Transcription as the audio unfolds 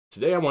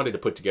Today I wanted to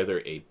put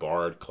together a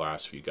Bard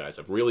class for you guys.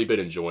 I've really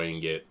been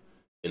enjoying it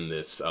in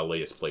this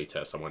latest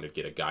playtest. I wanted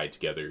to get a guide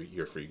together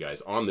here for you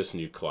guys on this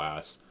new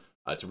class.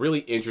 It's a really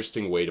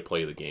interesting way to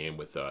play the game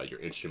with your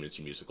instruments,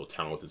 your musical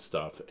talent and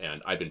stuff.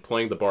 And I've been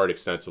playing the Bard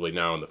extensively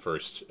now on the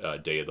first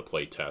day of the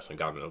playtest. I've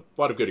gotten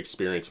a lot of good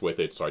experience with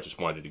it, so I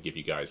just wanted to give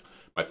you guys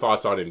my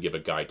thoughts on it and give a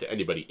guide to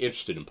anybody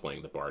interested in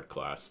playing the Bard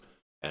class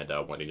and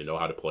wanting to know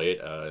how to play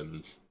it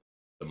in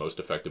the most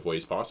effective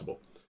ways possible.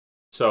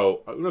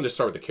 So I'm going to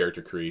start with the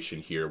character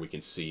creation here. We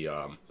can see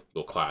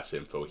little class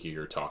info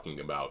here talking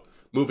about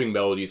moving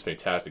melodies,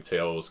 fantastic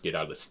tales, get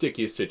out of the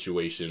stickiest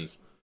situations,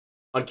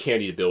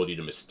 uncanny ability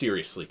to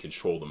mysteriously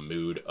control the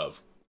mood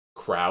of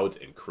crowds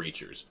and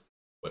creatures.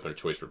 Weapon of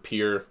choice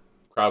rapier,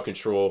 crowd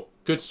control,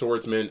 good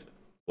swordsman,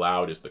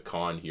 loud is the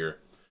con here.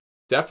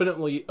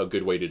 Definitely a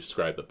good way to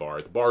describe the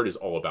Bard. The Bard is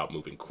all about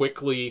moving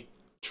quickly,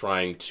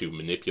 trying to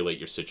manipulate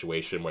your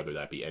situation, whether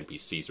that be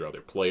NPCs or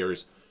other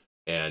players.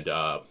 And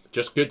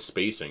just good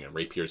spacing. And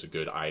rapier is a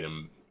good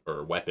item,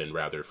 or weapon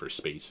rather, for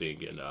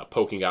spacing and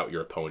poking out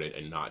your opponent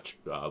and not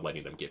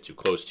letting them get too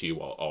close to you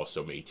while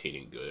also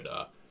maintaining good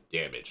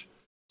damage.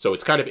 So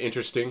it's kind of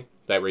interesting,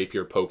 that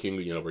rapier poking.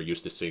 You know, we're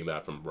used to seeing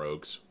that from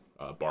rogues.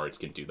 Bards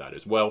can do that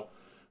as well.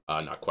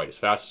 Not quite as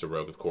fast as a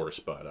rogue, of course,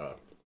 but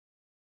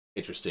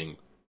interesting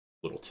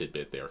little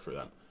tidbit there for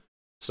them.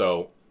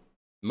 So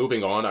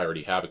moving on, I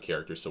already have a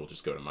character, so we'll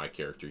just go to my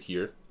character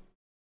here.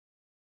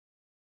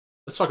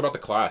 Let's talk about the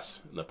class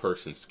and the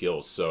perks and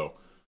skills. So,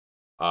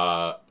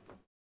 I'll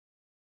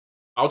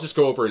just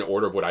go over in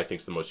order of what I think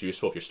is the most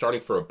useful. If you're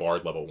starting for a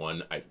Bard level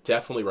 1, I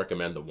definitely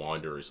recommend the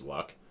Wanderer's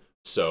Luck.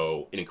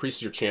 So, it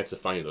increases your chance of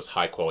finding those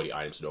high-quality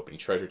items and opening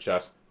treasure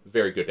chests.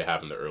 Very good to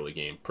have in the early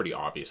game. Pretty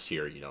obvious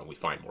here. You know, we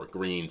find more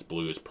greens,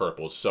 blues,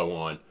 purples, so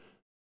on.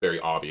 Very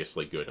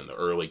obviously good in the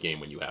early game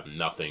when you have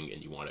nothing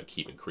and you want to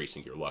keep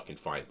increasing your luck and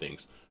find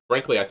things.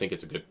 Frankly, I think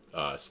it's a good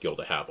skill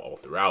to have all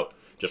throughout.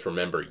 Just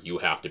remember, you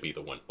have to be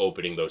the one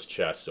opening those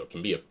chests, so it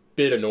can be a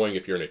bit annoying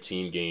if you're in a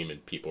team game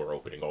and people are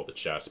opening all the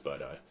chests,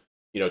 but,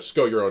 you know, just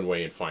go your own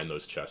way and find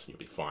those chests and you'll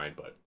be fine.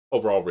 But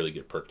overall, really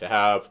good perk to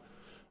have.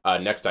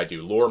 Next, I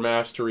do Lore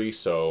Mastery,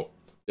 so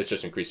this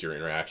just increases your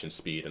interaction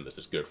speed, and this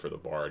is good for the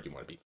Bard. You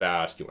want to be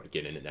fast, you want to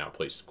get in and out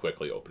places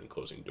quickly, open and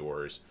closing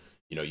doors.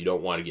 You know, you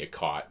don't want to get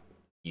caught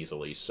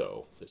easily,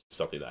 so this is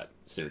something that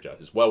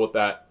synergizes well with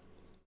that.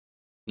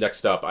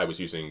 Next up, I was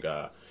using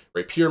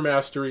Rapier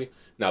Mastery.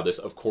 Now, this,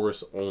 of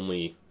course,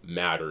 only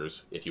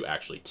matters if you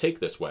actually take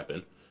this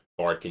weapon.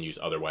 Bard can use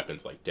other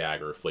weapons like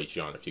Dagger,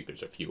 Flacheon,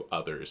 there's a few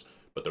others,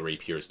 but the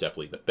Rapier is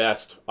definitely the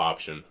best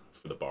option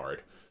for the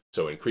Bard.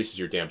 So it increases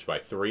your damage by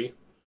 3.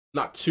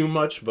 Not too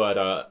much, but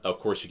of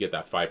course you get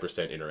that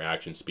 5%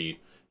 interaction speed.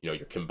 You know,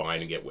 you're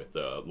combining it with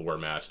Lore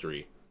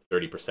Mastery,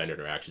 30%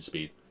 interaction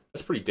speed.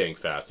 That's pretty dang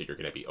fast that you're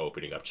going to be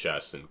opening up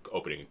chests and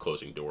opening and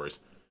closing doors.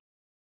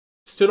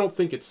 Still don't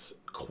think it's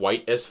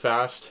quite as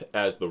fast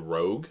as the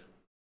Rogue,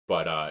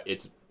 but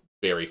it's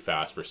very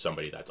fast for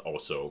somebody that's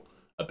also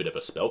a bit of a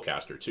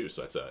spellcaster too,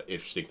 so that's an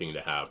interesting thing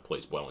to have.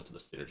 Plays well into the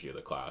synergy of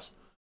the class.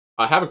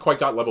 I haven't quite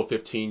got level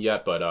 15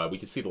 yet, but we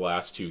can see the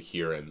last two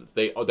here, and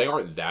they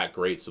aren't that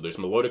great. So there's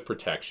Melodic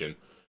Protection.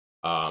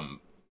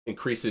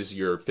 Increases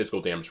your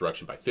physical damage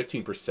reduction by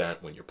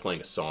 15% when you're playing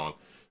a song.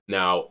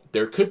 Now,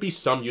 there could be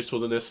some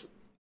usefulness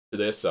to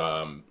this.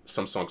 Some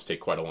songs take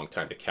quite a long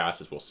time to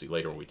cast, as we'll see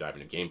later when we dive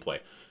into gameplay.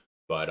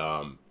 But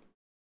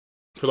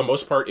for the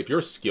most part, if you're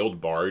a skilled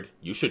Bard,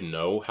 you should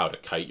know how to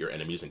kite your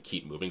enemies and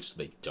keep moving so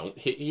they don't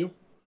hit you,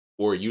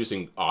 or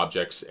using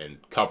objects and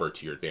cover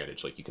to your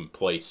advantage. Like, you can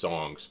play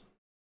songs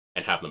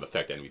and have them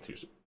affect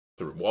enemies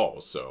through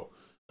walls. So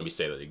let me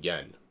say that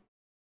again.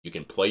 You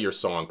can play your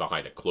song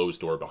behind a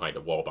closed door, behind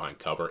a wall, behind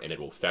cover, and it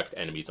will affect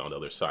enemies on the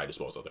other side as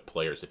well as other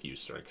players if you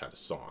use certain kinds of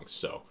songs.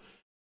 So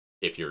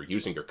if you're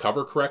using your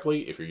cover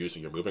correctly, if you're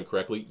using your movement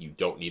correctly, you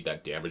don't need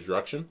that damage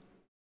reduction.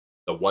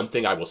 The one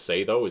thing I will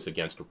say, though, is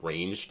against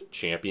ranged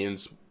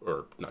champions,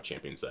 or not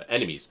champions,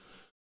 enemies,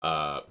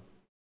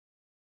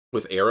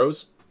 with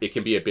arrows, it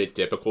can be a bit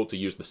difficult to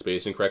use the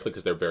spacing correctly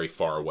because they're very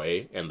far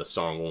away, and the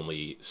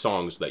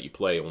songs that you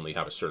play only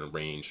have a certain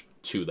range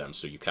to them,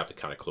 so you have to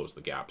kind of close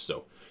the gap.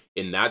 So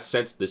in that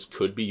sense, this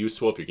could be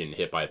useful if you're getting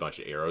hit by a bunch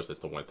of arrows. That's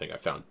the one thing I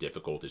found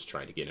difficult, is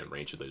trying to get in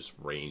range of those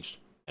ranged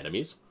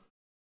enemies.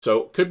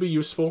 So could be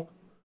useful.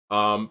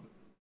 I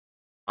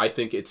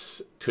think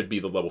could be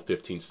the level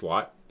 15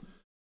 slot,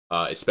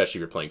 especially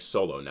if you're playing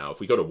solo. Now, if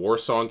we go to War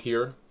Song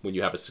here, when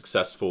you have a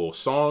successful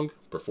song,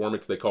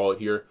 performance they call it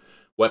here,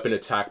 weapon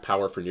attack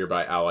power for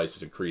nearby allies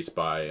is increased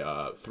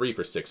by 3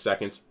 for 6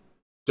 seconds.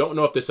 Don't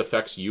know if this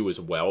affects you as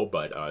well,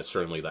 but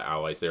certainly the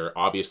allies there.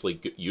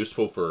 Obviously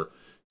useful for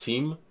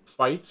team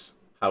fights.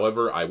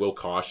 However, I will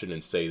caution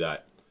and say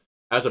that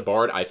as a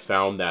Bard, I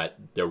found that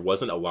there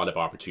wasn't a lot of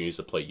opportunities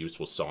to play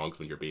useful songs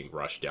when you're being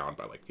rushed down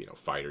by, like, you know,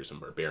 fighters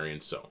and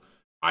barbarians. So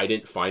I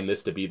didn't find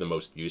this to be the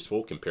most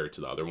useful compared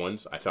to the other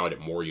ones. I found it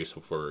more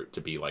useful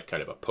to be like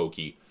kind of a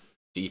pokey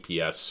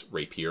DPS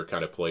rapier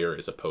kind of player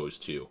as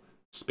opposed to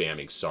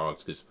spamming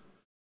songs, because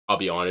I'll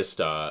be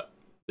honest,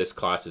 this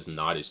class is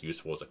not as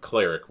useful as a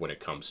cleric when it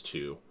comes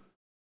to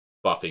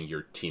buffing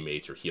your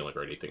teammates or healing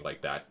or anything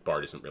like that.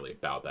 Bard isn't really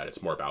about that.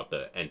 It's more about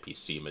the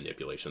NPC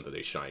manipulation that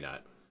they shine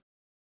at.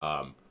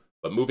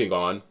 But moving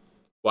on,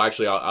 well,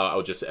 actually,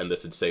 I'll just end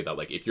this and say that,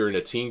 like, if you're in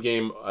a team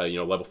game, you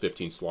know, level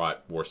 15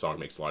 slot, Warsong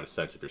makes a lot of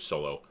sense. If you're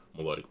solo,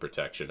 Melodic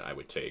Protection, I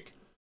would take.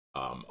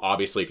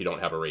 Obviously, if you don't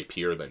have a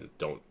rapier, then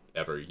don't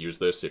ever use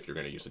this. If you're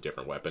going to use a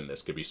different weapon,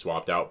 this could be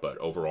swapped out. But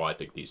overall, I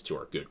think these two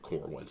are good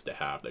core ones to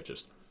have that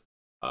just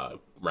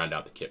round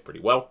out the kit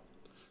pretty well.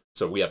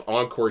 So we have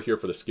Encore here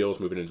for the skills,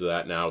 moving into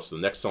that now. So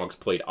the next song's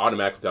played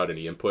automatically without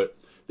any input.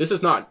 This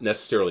is not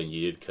necessarily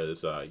needed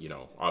because, you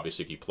know,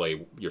 obviously if you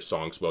play your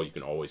songs well, you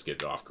can always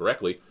get it off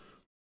correctly.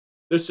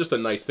 This is just a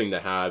nice thing to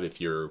have if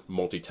you're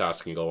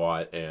multitasking a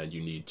lot and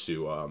you need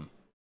to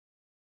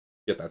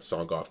get that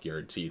song off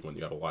guaranteed when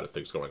you have a lot of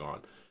things going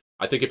on.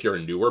 I think if you're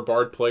a newer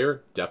Bard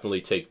player,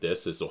 definitely take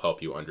this. This will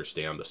help you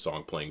understand the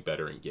song playing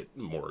better and get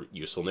more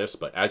usefulness.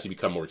 But as you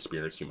become more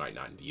experienced, you might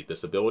not need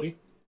this ability.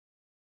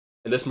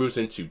 And this moves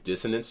into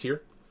Dissonance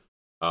here.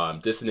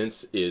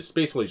 Dissonance is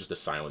basically just a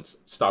silence.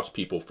 Stops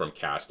people from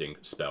casting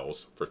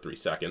spells for 3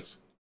 seconds.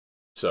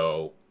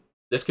 So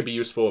this could be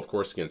useful, of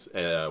course, against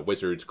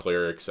wizards,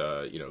 clerics,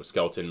 you know,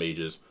 skeleton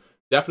mages.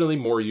 Definitely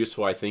more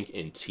useful, I think,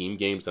 in team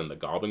games than the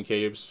Goblin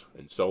Caves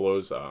and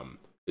solos,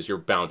 because you're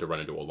bound to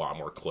run into a lot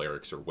more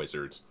clerics or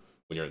wizards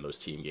when you're in those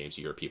team games.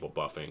 You hear people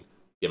buffing,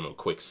 give them a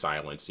quick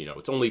silence. You know,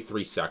 it's only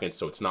 3 seconds,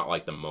 so it's not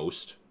like the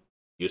most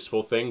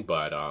useful thing,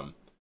 but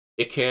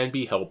it can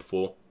be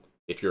helpful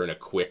if you're in a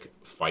quick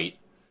fight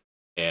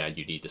and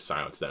you need to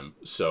silence them.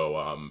 So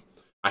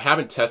I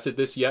haven't tested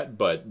this yet,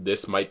 but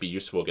this might be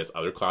useful against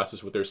other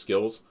classes with their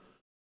skills.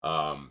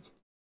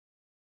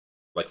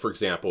 Like, for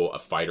example, a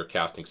fighter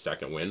casting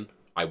Second Wind.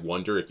 I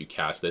wonder if you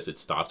cast this, it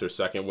stops their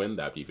Second Wind.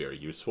 That'd be very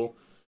useful.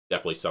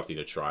 Definitely something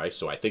to try.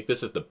 So I think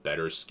this is the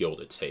better skill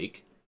to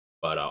take.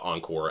 But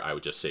Encore, I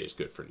would just say, is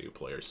good for new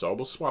players. So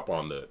we'll swap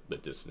on the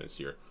Dissonance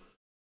here.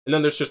 And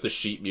then there's just the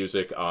sheet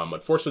music.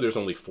 Unfortunately, there's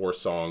only 4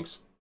 songs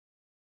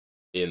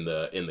in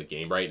the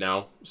game right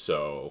now.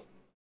 So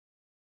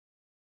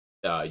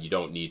you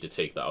don't need to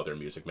take the other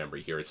music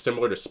memory here. It's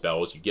similar to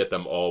spells. You get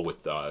them all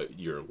with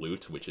your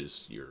lute, which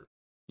is your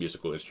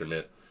musical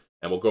instrument.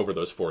 And we'll go over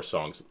those 4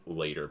 songs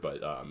later.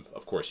 But,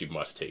 of course, you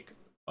must take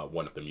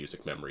one of the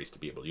music memories to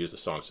be able to use the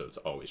song. So it's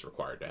always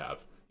required to have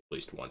at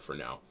least one for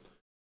now.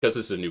 Because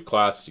this is a new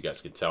class, as you guys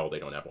can tell, they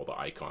don't have all the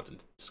icons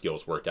and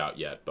skills worked out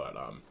yet. But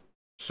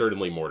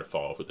certainly more to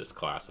follow with this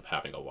class of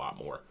having a lot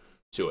more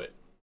to it.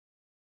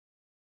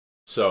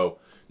 So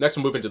next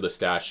we'll move into the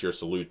stats here.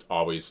 So lute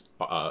always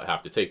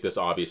have to take this,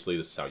 obviously.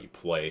 This is how you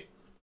play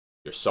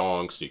your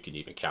songs. So you can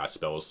even cast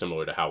spells,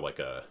 similar to how like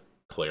a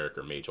cleric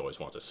or mage always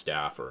wants a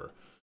staff or,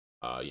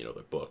 you know,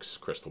 the books,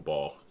 crystal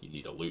ball. You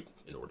need a lute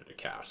in order to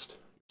cast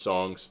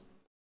songs.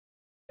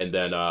 And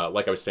then,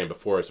 like I was saying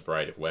before, as a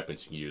variety of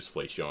weapons you can use.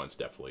 Flacheon's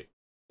definitely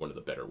one of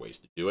the better ways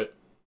to do it.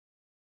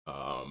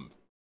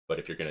 But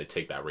if you're going to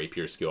take that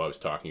rapier skill I was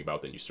talking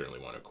about, then you certainly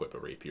want to equip a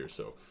rapier.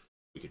 So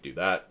we could do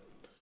that.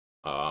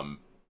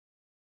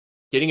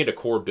 Getting into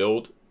core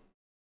build,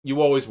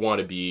 you always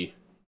want to be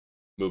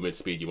movement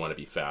speed, you want to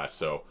be fast.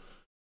 So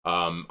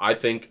I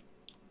think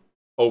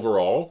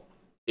overall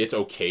it's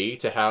okay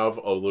to have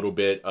a little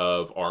bit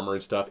of armor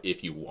and stuff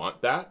if you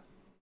want that.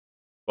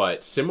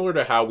 But similar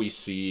to how we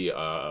see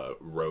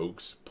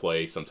rogues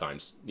play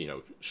sometimes, you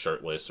know,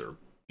 shirtless or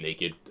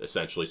naked,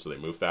 essentially, so they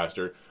move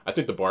faster, I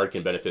think the Bard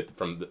can benefit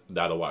from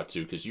that a lot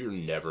too, because you're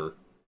never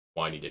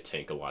wanting to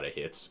tank a lot of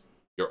hits.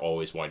 You're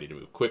always wanting to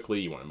move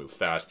quickly, you want to move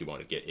fast, you want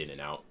to get in and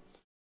out.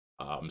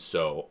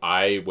 So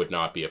I would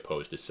not be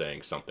opposed to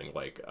saying something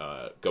like,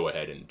 go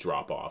ahead and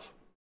drop off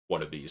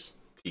one of these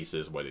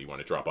pieces, whether you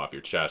want to drop off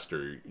your chest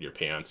or your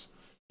pants,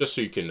 just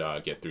so you can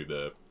get through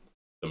the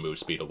move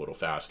speed a little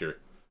faster,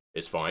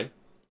 is fine.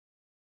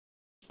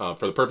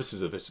 For the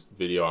purposes of this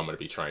video, I'm going to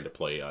be trying to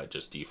play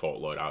just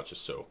default loadout,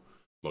 just so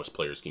most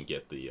players can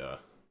get the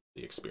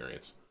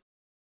experience.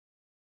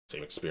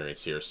 Same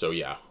experience here. So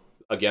yeah,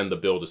 again, the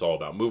build is all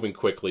about moving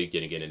quickly,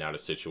 getting in and out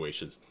of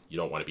situations. You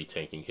don't want to be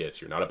tanking hits.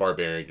 You're not a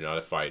barbarian, you're not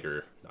a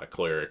fighter, not a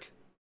cleric.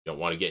 You don't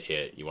want to get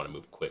hit, you want to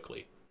move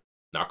quickly.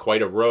 Not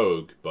quite a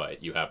rogue,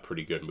 but you have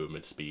pretty good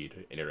movement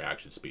speed,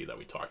 interaction speed that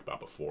we talked about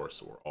before,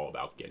 so we're all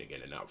about getting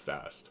in and out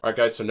fast. Alright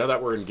guys, so now that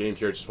we're in game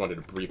here, I just wanted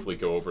to briefly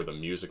go over the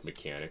music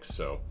mechanics.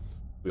 So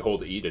we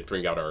hold E to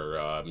bring out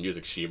our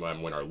music schema,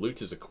 and when our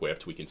lute is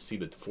equipped, we can see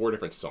the 4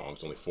 different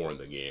songs, only 4 in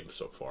the game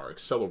so far.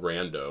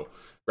 Accelerando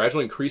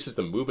gradually increases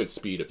the movement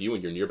speed of you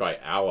and your nearby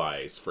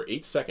allies for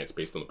 8 seconds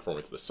based on the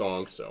performance of the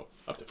song, so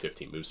up to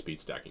 15 move speed,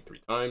 stacking 3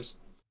 times.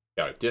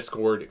 Chaotic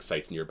Discord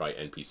excites nearby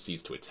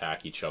NPCs to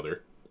attack each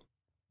other.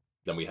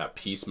 Then we have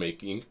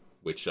Peacemaking,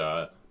 which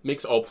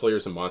makes all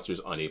players and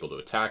monsters unable to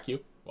attack you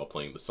while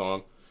playing the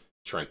song.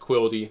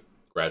 Tranquility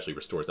gradually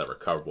restores that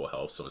recoverable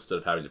health, so instead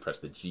of having to press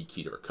the G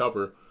key to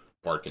recover,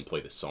 Bard can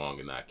play the song,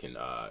 and that can,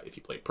 if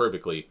you play it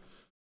perfectly,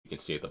 you can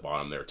see at the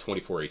bottom there,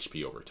 24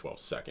 HP over 12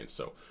 seconds.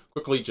 So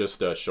quickly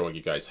just showing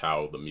you guys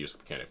how the music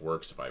mechanic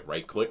works. If I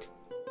right-click,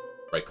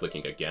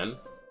 right-clicking again,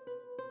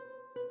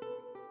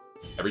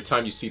 Every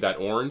time you see that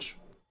orange,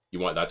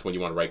 that's when you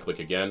want to right-click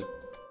again.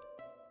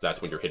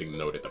 That's when you're hitting the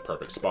note at the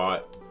perfect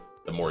spot.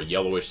 The more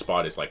yellowish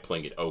spot is like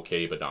playing it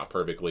okay, but not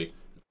perfectly.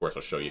 Of course,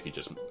 I'll show you if you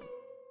just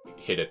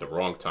hit it the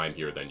wrong time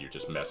here, then you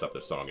just mess up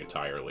the song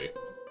entirely.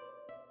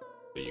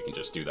 So you can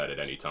just do that at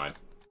any time,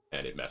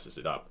 and it messes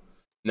it up.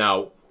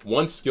 Now,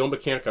 one skill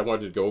mechanic I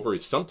wanted to go over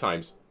is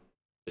sometimes,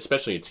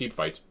 especially in team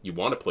fights, you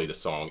want to play the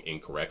song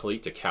incorrectly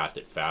to cast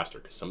it faster,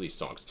 because some of these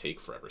songs take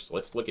forever. So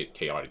let's look at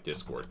Chaotic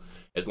Discord.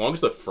 As long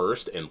as the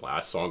first and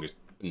last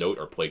note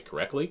are played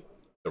correctly,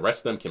 the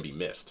rest of them can be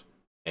missed,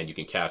 and you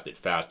can cast it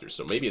faster.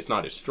 So maybe it's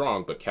not as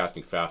strong, but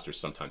casting faster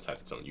sometimes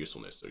has its own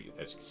usefulness. So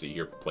as you can see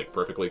here, play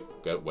perfectly,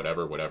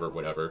 whatever,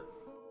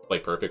 play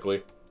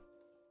perfectly.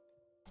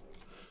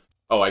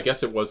 Oh, I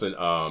guess it wasn't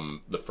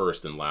the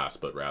first and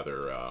last, but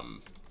rather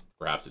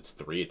perhaps it's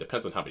 3. It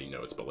depends on how many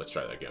notes, but let's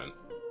try that again.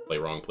 Play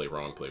wrong, play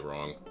wrong, play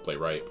wrong, play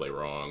right, play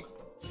wrong,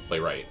 play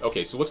right.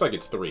 Okay, so it looks like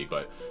it's 3,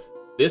 but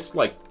this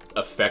like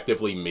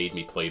effectively made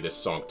me play this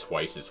song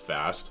twice as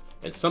fast.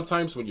 And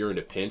sometimes when you're in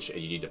a pinch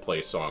and you need to play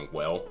a song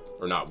well,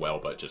 or not well,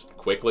 but just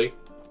quickly,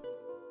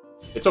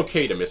 it's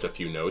okay to miss a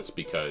few notes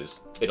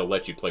because it'll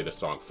let you play the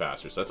song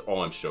faster. So that's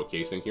all I'm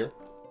showcasing here.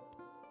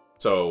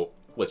 So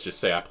let's just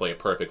say I play it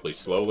perfectly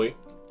slowly.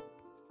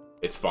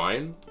 It's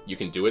fine. You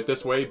can do it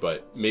this way,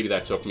 but maybe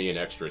that took me an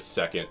extra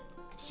second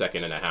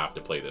and a half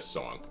to play this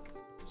song.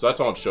 So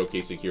that's all I'm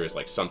showcasing here is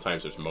like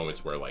sometimes there's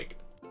moments where like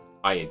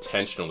I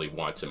intentionally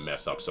want to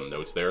mess up some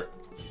notes there.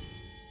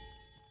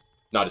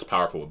 Not as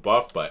powerful with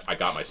buff, but I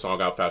got my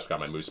song out fast, got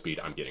my move speed,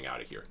 I'm getting out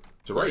of here.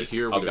 So right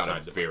here, we've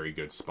got a very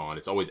good spawn.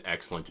 It's always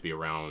excellent to be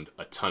around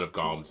a ton of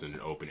goblins in an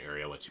open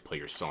area, lets you play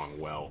your song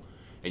well.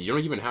 And you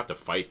don't even have to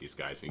fight these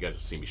guys, and you guys will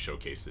see me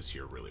showcase this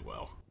here really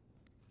well.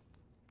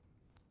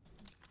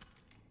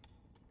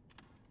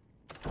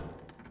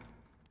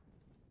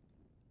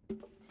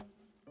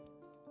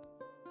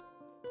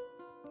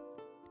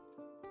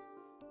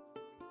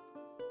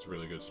 It's a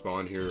really good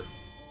spawn here.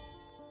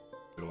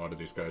 A lot of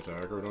these guys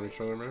aggroed on each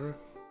other, maybe?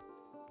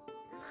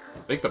 I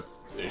think the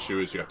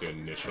issue is you have to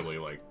initially,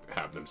 like,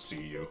 have them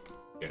see you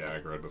get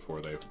aggroed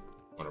before they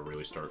want to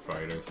really start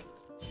fighting.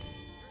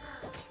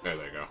 There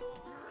they go.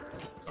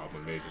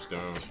 Goblin mage is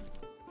down.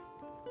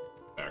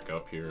 Back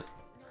up here.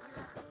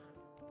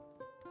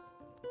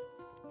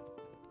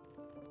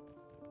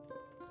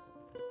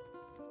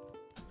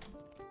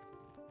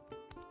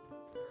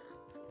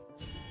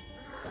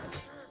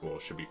 Cool,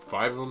 should be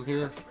 5 of them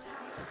here.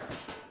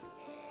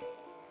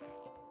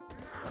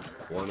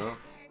 4 now.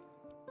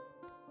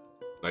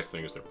 Nice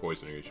thing is they're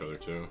poisoning each other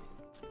too.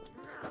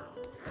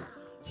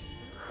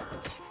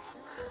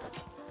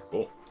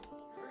 Cool.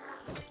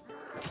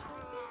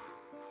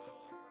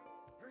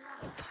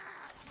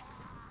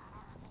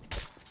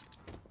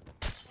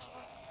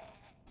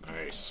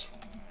 Nice.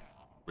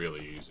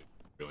 Really easy.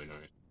 Really nice.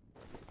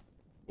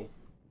 Cool.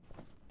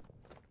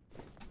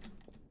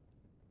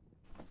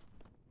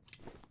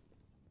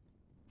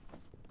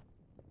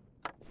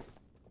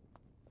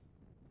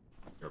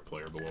 Your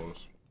player below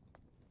us.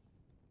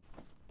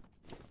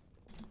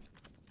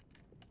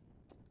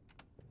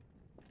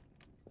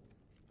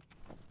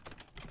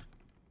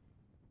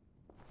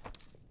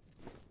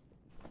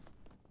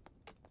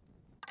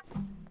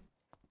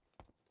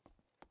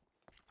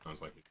 Sounds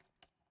like it.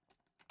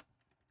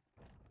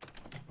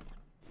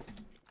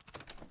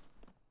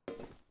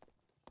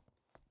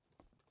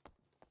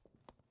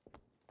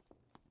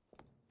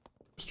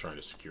 Just trying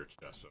to secure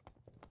chests up.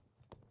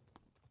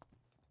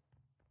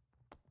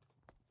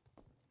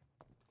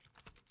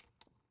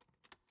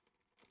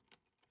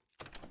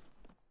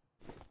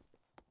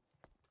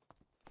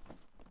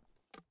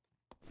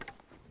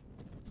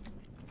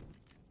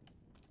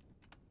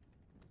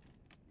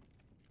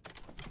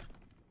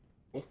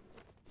 Cool.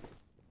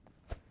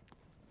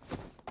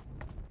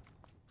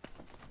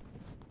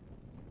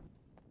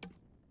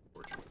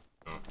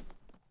 Oh.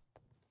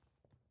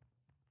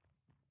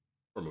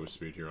 For move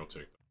speed here, I'll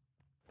take that.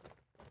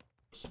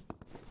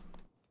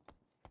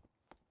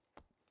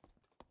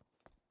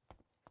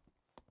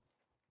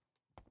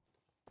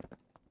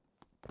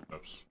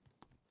 Oops.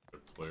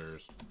 Good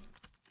players.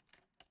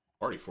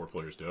 Already 4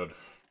 players dead.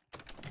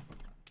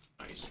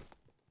 Nice.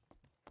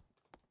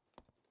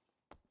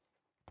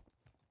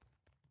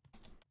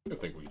 I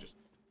think we just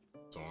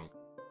song.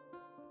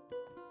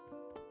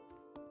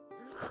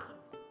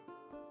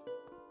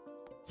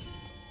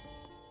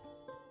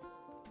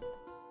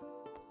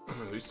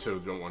 These two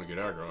don't want to get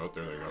aggro out.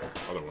 There they go.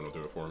 Other one will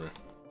do it for me.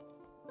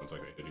 Sounds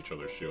like they hit each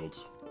other's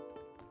shields.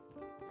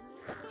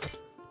 There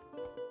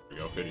we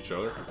go. Hit each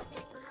other.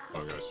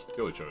 Oh, guys.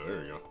 Kill each other.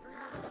 There you go.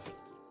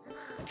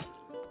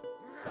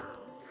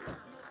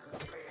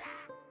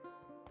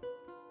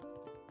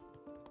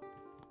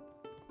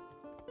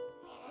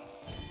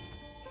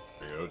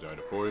 There you go. Die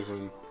to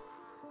poison.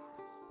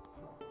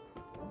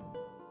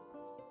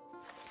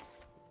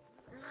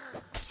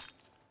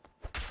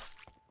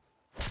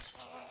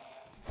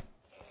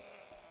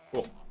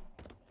 Cool.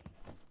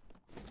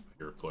 I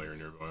hear a player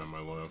nearby on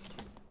my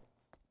left.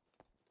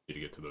 Need to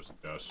get to those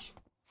chests.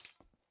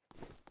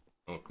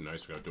 Oh,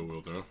 Nice, we got dual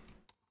wield now.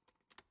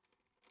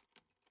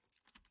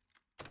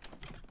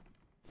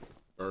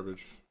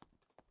 Garbage.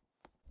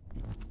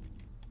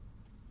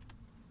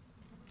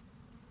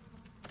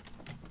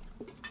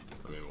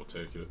 I mean, we'll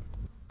take it.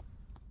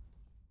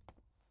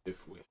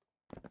 If we...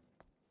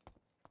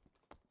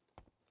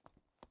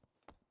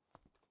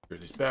 Here,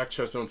 these back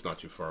chest zones not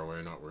too far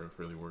away, not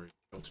really worried.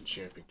 Elton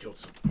Champion killed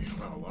somebody.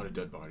 Wow, a lot of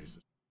dead bodies.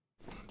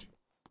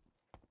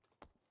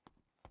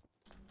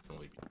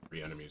 Only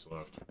 3 enemies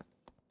left.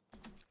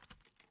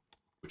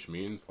 Which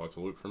means lots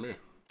of loot for me.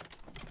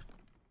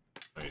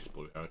 Nice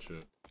blue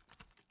hatchet.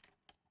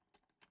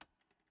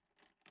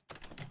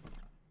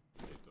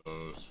 Take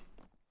those.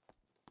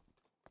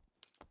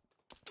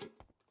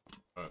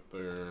 Right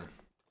there.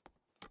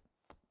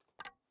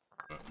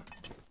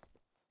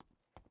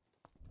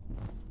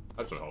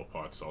 That's some health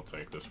pots, so I'll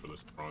take this for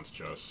this bronze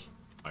chest.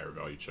 Higher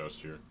value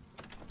chest here.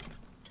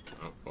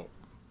 Oh, well,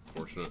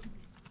 fortunate.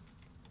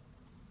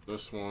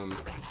 This one.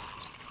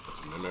 That's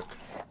a mimic.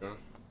 Okay.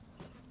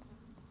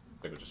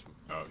 I think I'll just move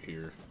out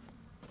here.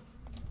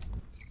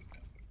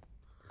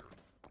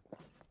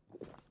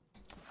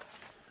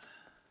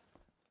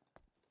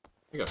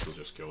 I guess we'll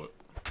just kill it.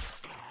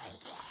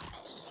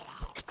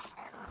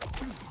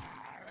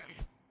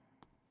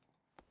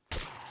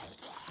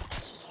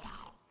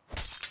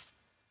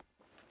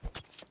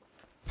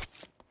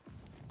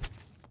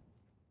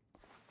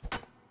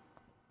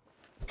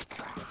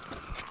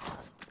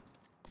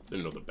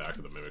 Didn't know the back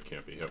of the mimic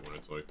can't be hit when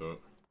it's like that.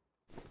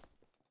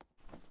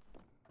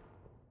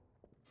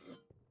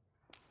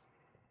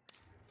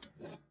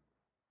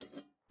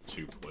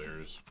 Two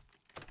players.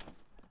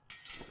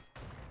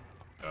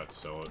 I'd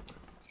sell it.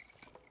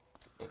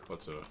 Oh,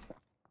 that's a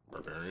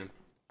barbarian.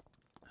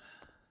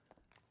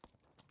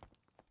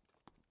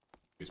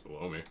 He's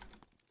below me.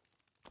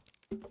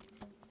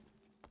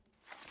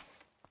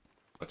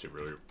 Not too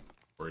really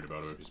worried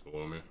about him if he's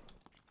below me.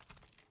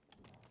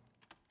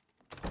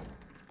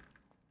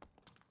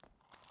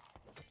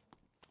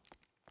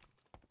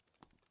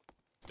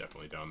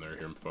 Definitely down there,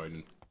 hear him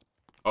fighting.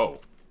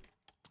 Oh!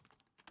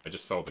 I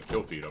just saw the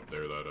kill feed up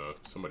there that,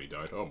 somebody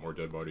died. Oh, more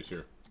dead bodies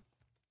here.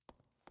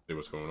 See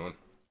what's going on.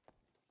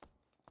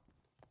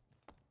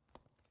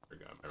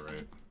 Forgot, am I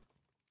right?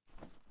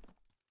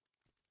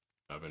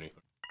 Have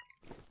anything?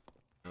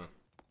 Yeah.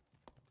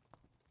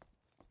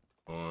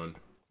 On.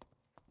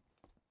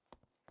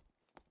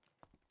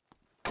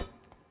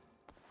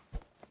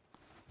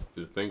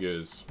 The thing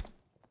is,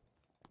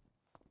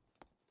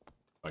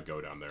 if I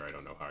go down there, I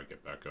don't know how I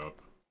get back up.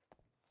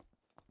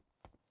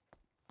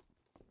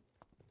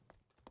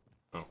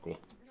 Oh, cool.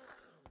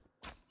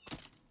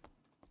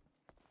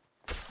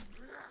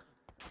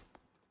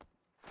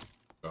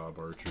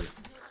 Archer.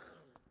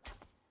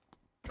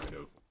 Trying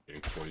to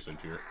getting poisoned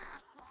here.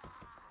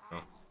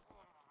 Oh.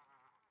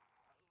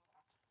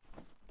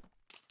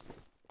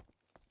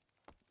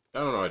 I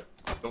don't know,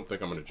 I don't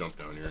think I'm gonna jump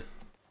down here.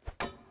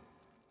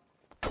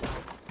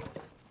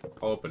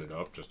 I'll open it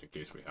up just in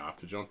case we have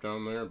to jump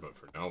down there, but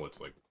for now let's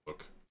like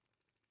look.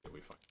 Can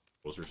we find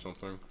tools or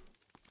something?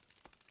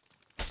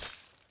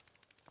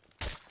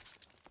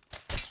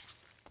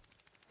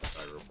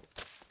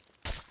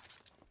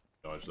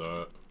 Dodge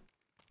that.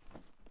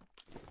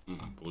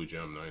 Blue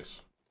gem,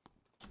 nice.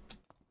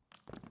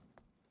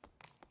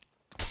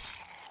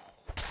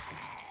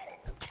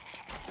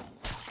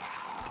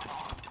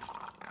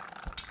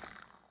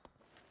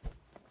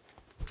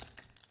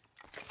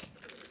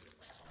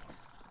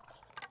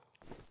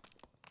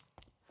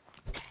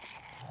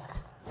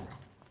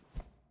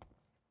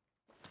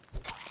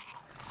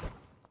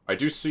 I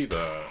do see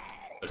the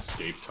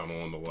escape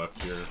tunnel on the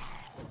left here.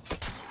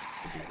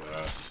 I'll do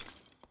that.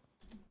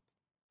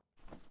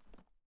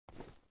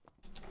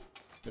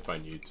 If I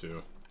need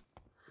to.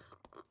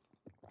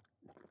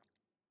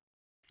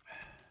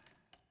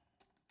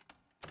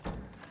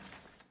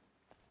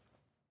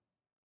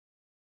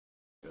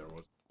 There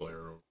was a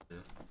player over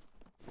here.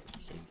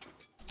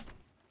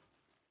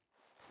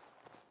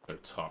 Gotta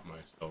top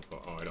myself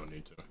up. Oh, I don't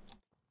need to.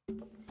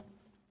 In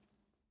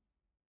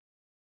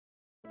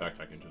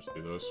fact, I can just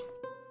do this.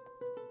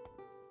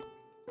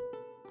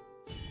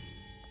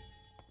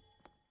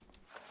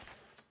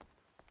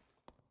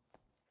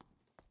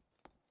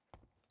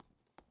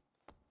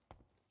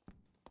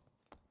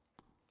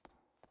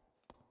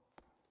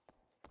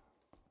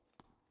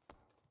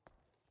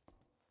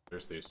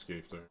 There's the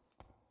escape there.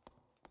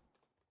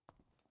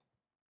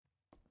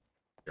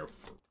 Careful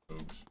for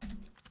rogues.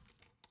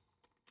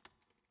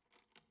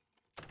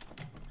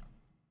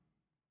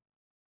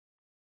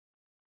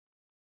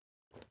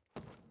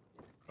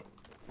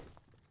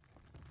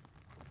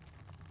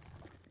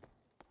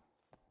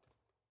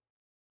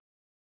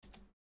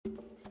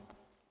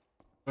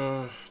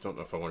 Don't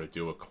know if I want to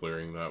deal with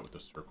clearing that with the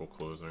circle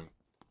closing.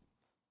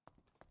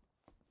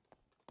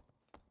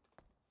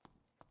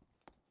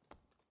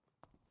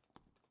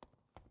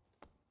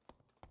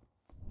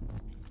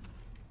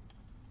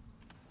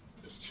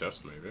 This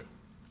chest, maybe.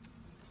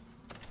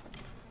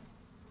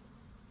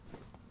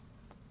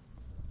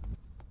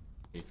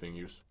 Anything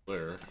useful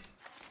there?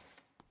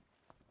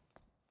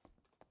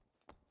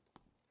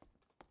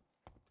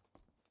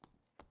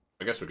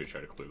 I guess we could try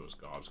to clear those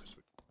gobs because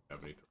we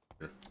don't have anything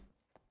here.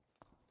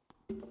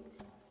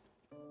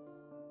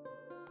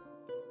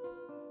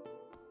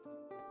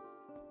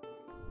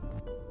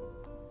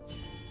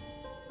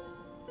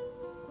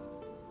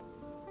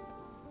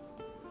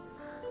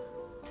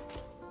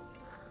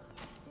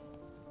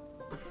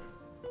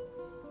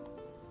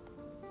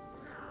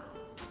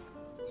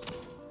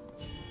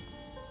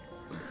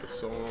 Put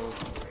this on.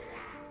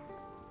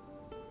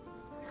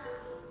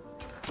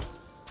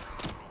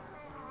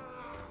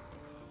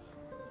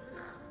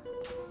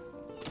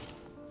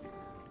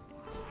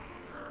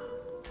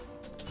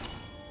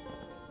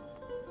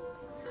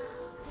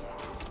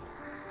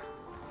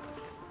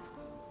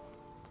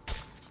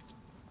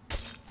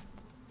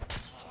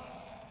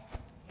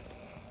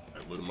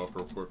 Loot him up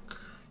real quick.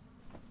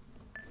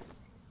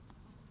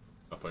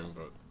 Nothing,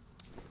 but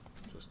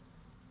just...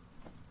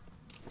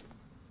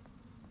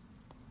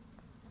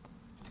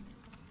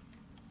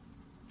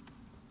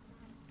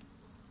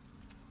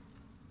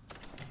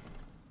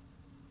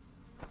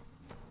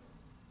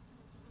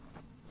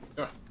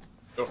 Yeah,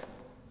 go.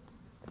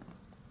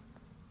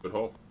 Good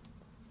haul.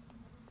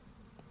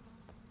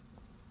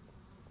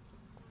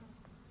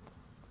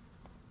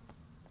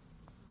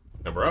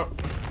 And we're out.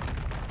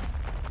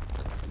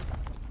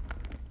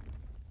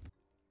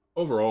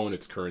 Overall, in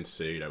its current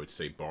state, I would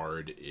say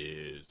Bard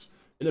is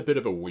in a bit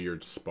of a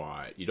weird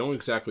spot. You don't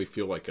exactly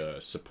feel like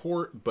a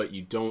support, but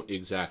you don't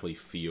exactly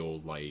feel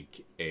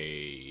like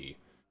a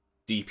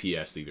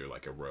DPS, either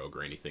like a rogue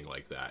or anything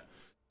like that.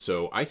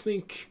 So I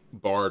think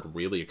Bard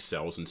really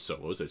excels in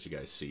solos, as you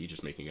guys see,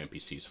 just making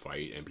NPCs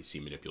fight.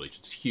 NPC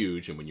manipulation is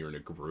huge, and when you're in a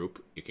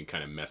group, it can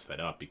kind of mess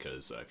that up,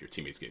 because if your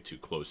teammates get too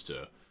close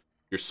to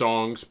your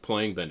songs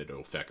playing, then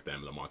it'll affect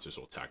them. The monsters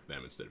will attack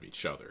them instead of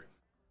each other.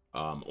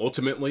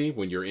 Ultimately,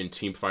 when you're in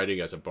team fighting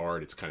as a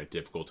Bard, it's kind of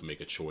difficult to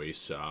make a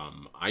choice.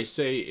 I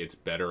say it's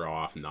better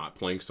off not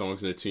playing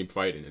songs in a team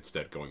fight and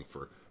instead going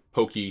for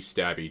pokey,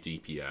 stabby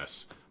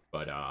DPS.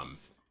 But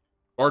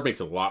Bard makes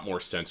a lot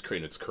more sense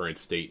in its current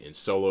state in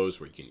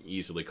solos, where you can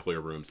easily clear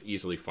rooms,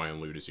 easily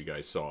find loot, as you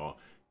guys saw,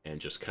 and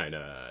just kind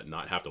of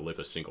not have to lift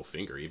a single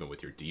finger. Even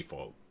with your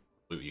default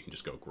loot, you can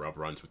just go grub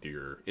runs with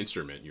your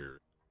instrument, your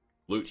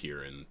loot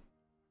here, and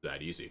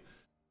that easy.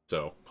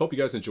 So, hope you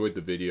guys enjoyed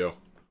the video.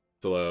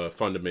 It's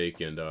fun to make,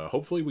 and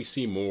hopefully we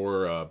see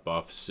more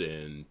buffs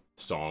and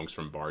songs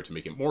from Bard to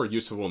make it more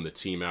useful in the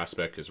team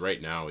aspect, because right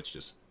now it's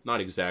just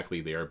not exactly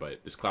there,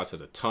 but this class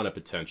has a ton of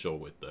potential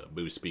with the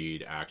move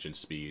speed, action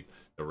speed,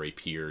 the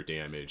rapier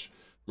damage.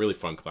 Really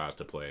fun class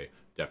to play.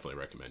 Definitely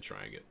recommend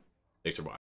trying it. Thanks for watching.